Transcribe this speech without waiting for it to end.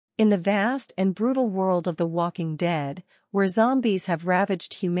In the vast and brutal world of The Walking Dead, where zombies have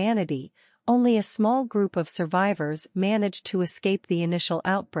ravaged humanity, only a small group of survivors managed to escape the initial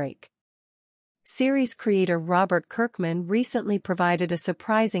outbreak. Series creator Robert Kirkman recently provided a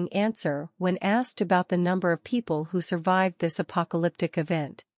surprising answer when asked about the number of people who survived this apocalyptic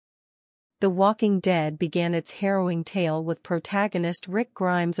event. The Walking Dead began its harrowing tale with protagonist Rick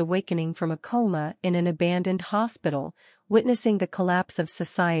Grimes awakening from a coma in an abandoned hospital, witnessing the collapse of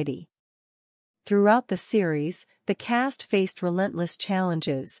society. Throughout the series, the cast faced relentless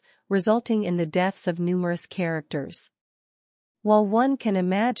challenges, resulting in the deaths of numerous characters. While one can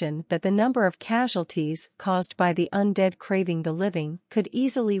imagine that the number of casualties caused by the undead craving the living could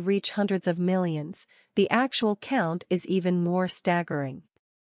easily reach hundreds of millions, the actual count is even more staggering.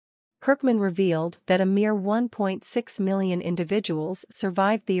 Kirkman revealed that a mere 1.6 million individuals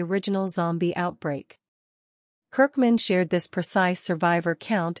survived the original zombie outbreak. Kirkman shared this precise survivor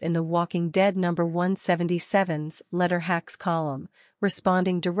count in The Walking Dead No. 177's Letter Hacks column,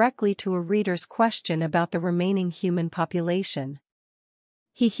 responding directly to a reader's question about the remaining human population.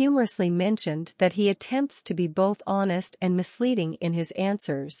 He humorously mentioned that he attempts to be both honest and misleading in his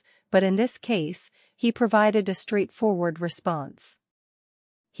answers, but in this case, he provided a straightforward response.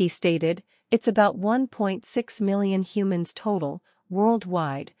 He stated, "It's about 1.6 million humans total,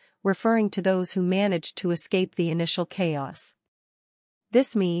 worldwide," referring to those who managed to escape the initial chaos.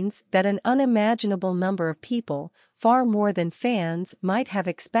 This means that an unimaginable number of people, far more than fans might have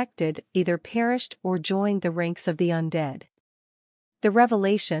expected, either perished or joined the ranks of the undead. The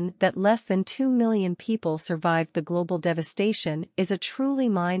revelation that less than 2 million people survived the global devastation is a truly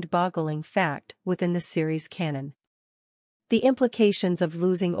mind-boggling fact within the series canon. The implications of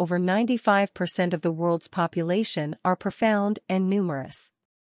losing over 95% of the world's population are profound and numerous.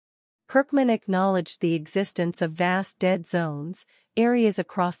 Kirkman acknowledged the existence of vast dead zones, areas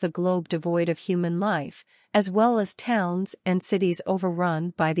across the globe devoid of human life, as well as towns and cities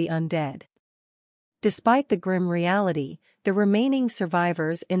overrun by the undead. Despite the grim reality, the remaining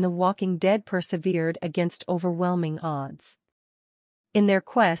survivors in The Walking Dead persevered against overwhelming odds. In their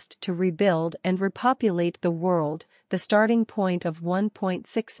quest to rebuild and repopulate the world, the starting point of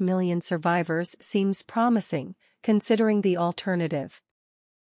 1.6 million survivors seems promising, considering the alternative.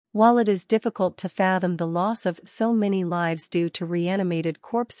 While it is difficult to fathom the loss of so many lives due to reanimated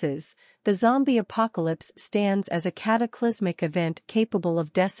corpses, the zombie apocalypse stands as a cataclysmic event capable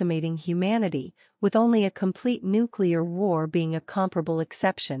of decimating humanity, with only a complete nuclear war being a comparable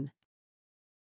exception.